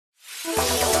Hey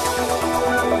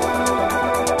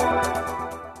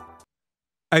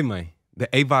man, the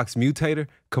AVOX Mutator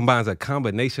combines a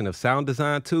combination of sound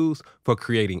design tools for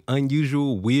creating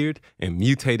unusual, weird, and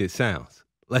mutated sounds.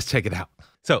 Let's check it out.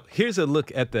 So here's a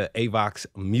look at the AVOX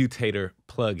Mutator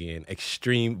plugin,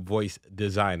 Extreme Voice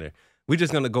Designer. We're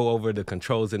just gonna go over the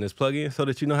controls in this plugin so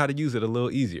that you know how to use it a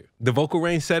little easier. The vocal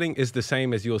range setting is the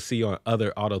same as you'll see on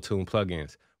other auto-tune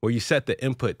plugins, where you set the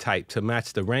input type to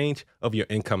match the range of your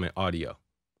incoming audio.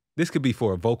 This could be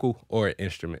for a vocal or an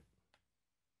instrument.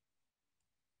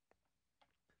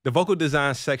 The vocal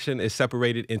design section is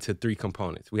separated into three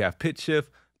components. We have pitch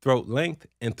shift, throat length,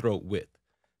 and throat width.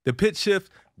 The pitch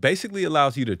shift basically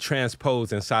allows you to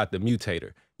transpose inside the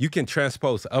mutator. You can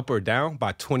transpose up or down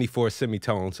by 24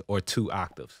 semitones or 2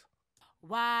 octaves.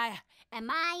 Why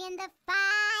am I in the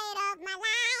fight of my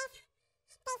life?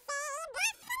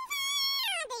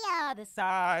 The other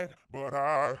side,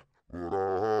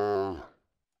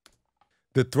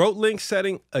 The throat length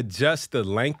setting adjusts the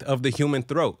length of the human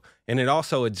throat, and it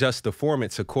also adjusts the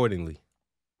formants accordingly.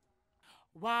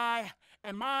 Why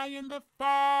am I in the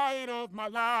fight of my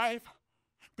life?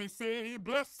 They say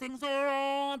blessings are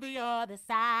on the other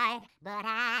side, but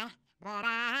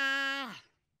I.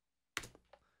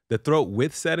 The throat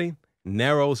width setting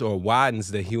narrows or widens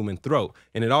the human throat,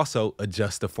 and it also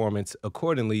adjusts the formants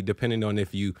accordingly depending on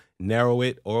if you narrow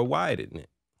it or widen it.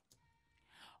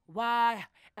 Why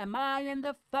am I in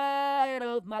the fight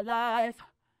of my life?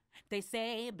 They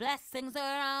say blessings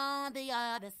are on the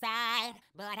other side,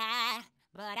 but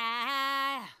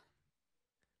I.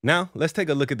 Now, let's take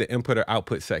a look at the input or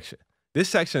output section. This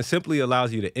section simply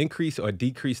allows you to increase or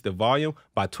decrease the volume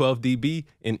by 12 dB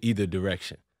in either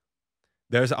direction.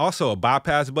 There's also a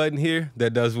bypass button here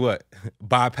that does what?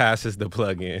 Bypasses the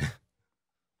plugin.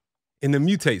 In the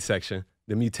mutate section,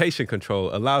 the mutation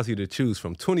control allows you to choose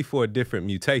from 24 different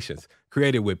mutations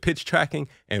created with pitch tracking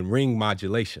and ring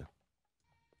modulation.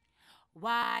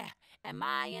 Why am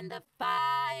I in the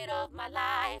fight of my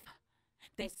life?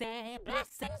 They say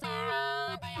blessings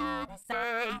are on the other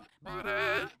side, but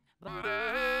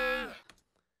I.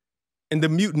 And the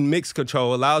mutant mix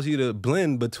control allows you to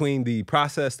blend between the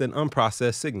processed and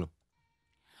unprocessed signal.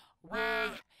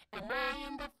 Why am I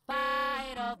in the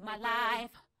fight of my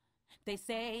life? They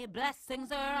say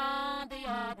blessings are on the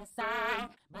other side,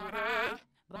 but I.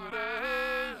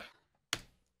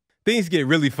 Things get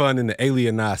really fun in the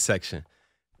alienize section.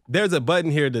 There's a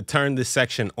button here to turn this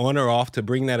section on or off to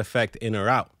bring that effect in or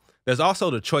out. There's also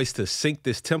the choice to sync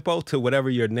this tempo to whatever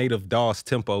your native DAW's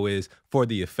tempo is for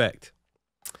the effect.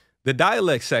 The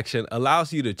dialect section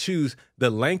allows you to choose the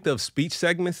length of speech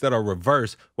segments that are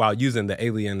reversed while using the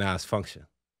alienize function.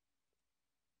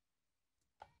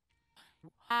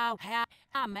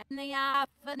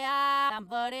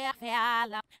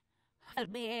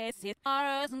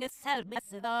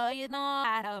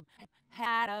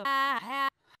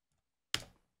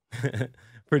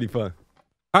 Pretty fun.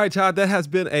 All right, y'all, that has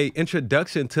been an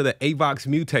introduction to the AVOX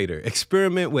Mutator.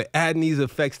 Experiment with adding these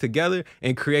effects together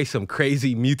and create some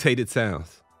crazy mutated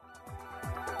sounds.